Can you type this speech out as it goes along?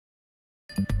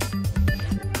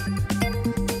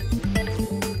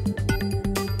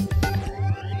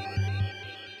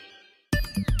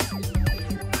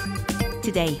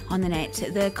Today on the net,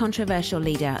 the controversial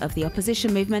leader of the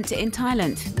opposition movement in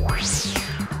Thailand.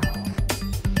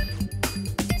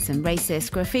 Some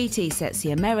racist graffiti sets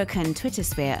the American Twitter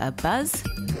sphere abuzz.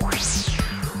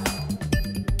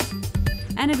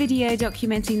 And a video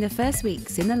documenting the first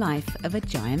weeks in the life of a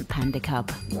giant panda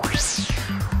cub.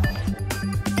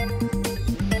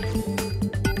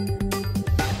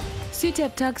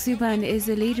 Suthep Thaugsuban is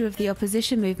the leader of the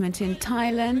opposition movement in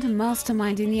Thailand,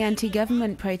 masterminding the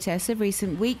anti-government protests of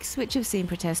recent weeks, which have seen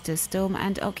protesters storm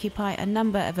and occupy a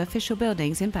number of official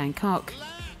buildings in Bangkok.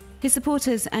 His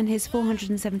supporters and his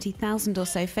 470,000 or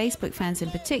so Facebook fans in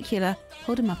particular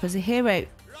hold him up as a hero.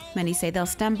 Many say they'll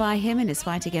stand by him in his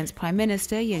fight against Prime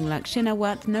Minister Yingluck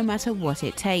Shinawatra no matter what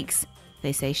it takes.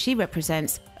 They say she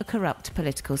represents a corrupt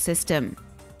political system.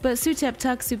 But Suthep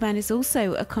Thaugsuban is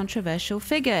also a controversial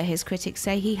figure. His critics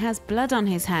say he has blood on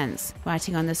his hands.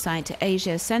 Writing on the site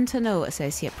Asia Sentinel,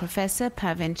 Associate Professor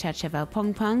Pavin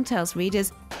Chachavalpongpong tells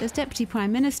readers, as Deputy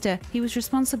Prime Minister, he was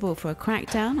responsible for a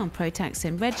crackdown on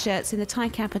pro-Thaksin red shirts in the Thai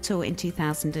capital in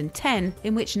 2010,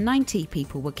 in which 90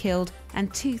 people were killed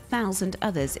and 2,000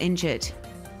 others injured.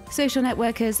 Social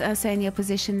networkers are saying the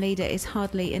opposition leader is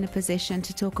hardly in a position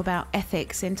to talk about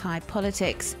ethics in Thai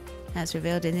politics. As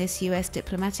revealed in this US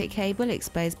diplomatic cable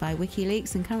exposed by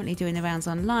WikiLeaks and currently doing the rounds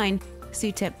online,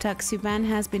 Suthep Thaugsuban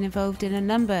has been involved in a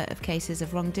number of cases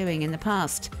of wrongdoing in the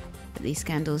past. But these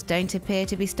scandals don't appear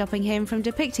to be stopping him from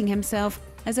depicting himself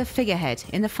as a figurehead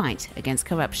in the fight against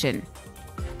corruption.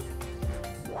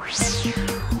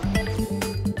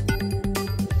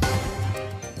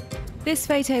 This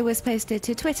photo was posted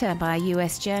to Twitter by a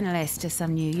US journalist.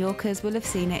 Some New Yorkers will have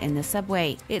seen it in the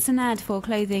subway. It's an ad for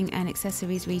clothing and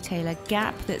accessories retailer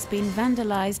Gap that's been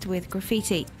vandalized with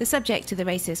graffiti. The subject of the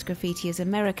racist graffiti is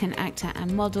American actor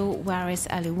and model Waris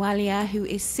Ahluwalia, who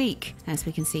is Sikh. As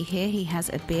we can see here, he has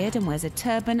a beard and wears a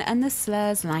turban, and the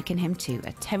slurs liken him to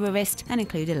a terrorist and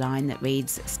include a line that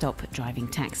reads, "Stop driving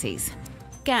taxis."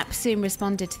 Gap soon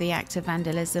responded to the act of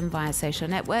vandalism via social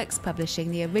networks,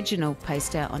 publishing the original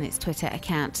poster on its Twitter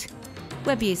account.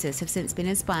 Web users have since been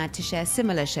inspired to share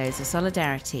similar shows of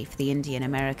solidarity for the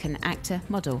Indian-American actor,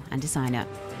 model and designer.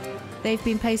 They've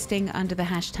been posting under the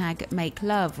hashtag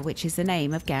 #MakeLove, which is the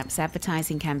name of Gap's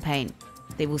advertising campaign.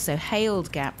 They've also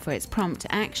hailed Gap for its prompt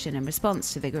action and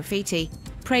response to the graffiti,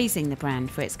 praising the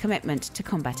brand for its commitment to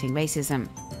combating racism.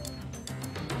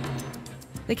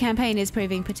 The campaign is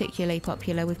proving particularly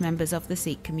popular with members of the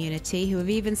Sikh community, who have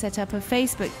even set up a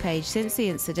Facebook page since the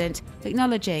incident,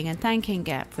 acknowledging and thanking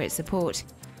Gap for its support.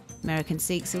 American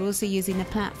Sikhs are also using the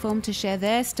platform to share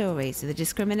their stories of the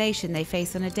discrimination they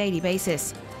face on a daily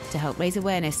basis, to help raise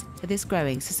awareness of this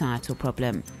growing societal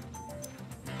problem.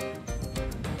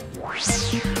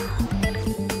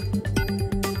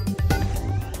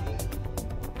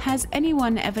 Has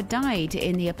anyone ever died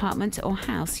in the apartment or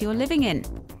house you're living in?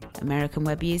 American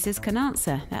web users can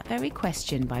answer that very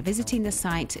question by visiting the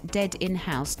site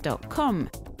deadinhouse.com,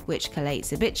 which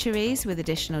collates obituaries with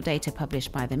additional data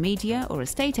published by the media or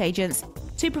estate agents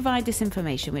to provide this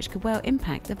information, which could well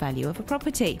impact the value of a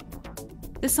property.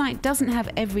 The site doesn't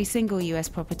have every single US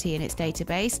property in its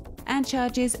database and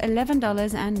charges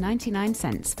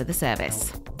 $11.99 for the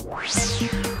service.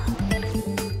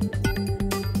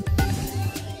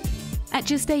 At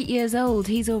just 8 years old,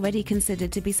 he's already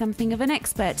considered to be something of an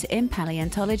expert in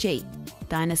paleontology.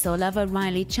 Dinosaur lover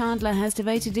Riley Chandler has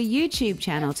devoted a YouTube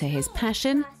channel to his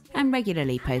passion and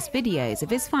regularly posts videos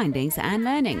of his findings and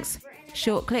learnings.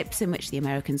 Short clips in which the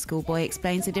American schoolboy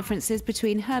explains the differences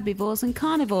between herbivores and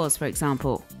carnivores, for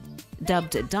example.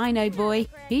 Dubbed Dino Boy,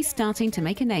 he's starting to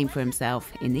make a name for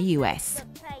himself in the US.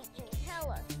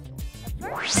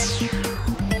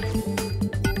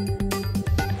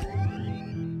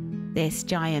 This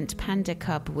giant panda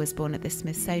cub was born at the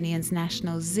Smithsonian's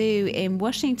National Zoo in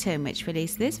Washington, which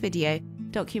released this video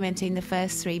documenting the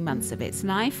first 3 months of its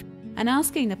life and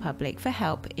asking the public for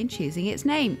help in choosing its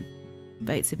name.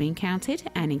 Votes have been counted,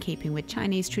 and in keeping with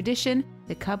Chinese tradition,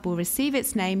 the cub will receive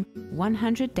its name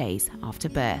 100 days after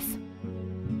birth.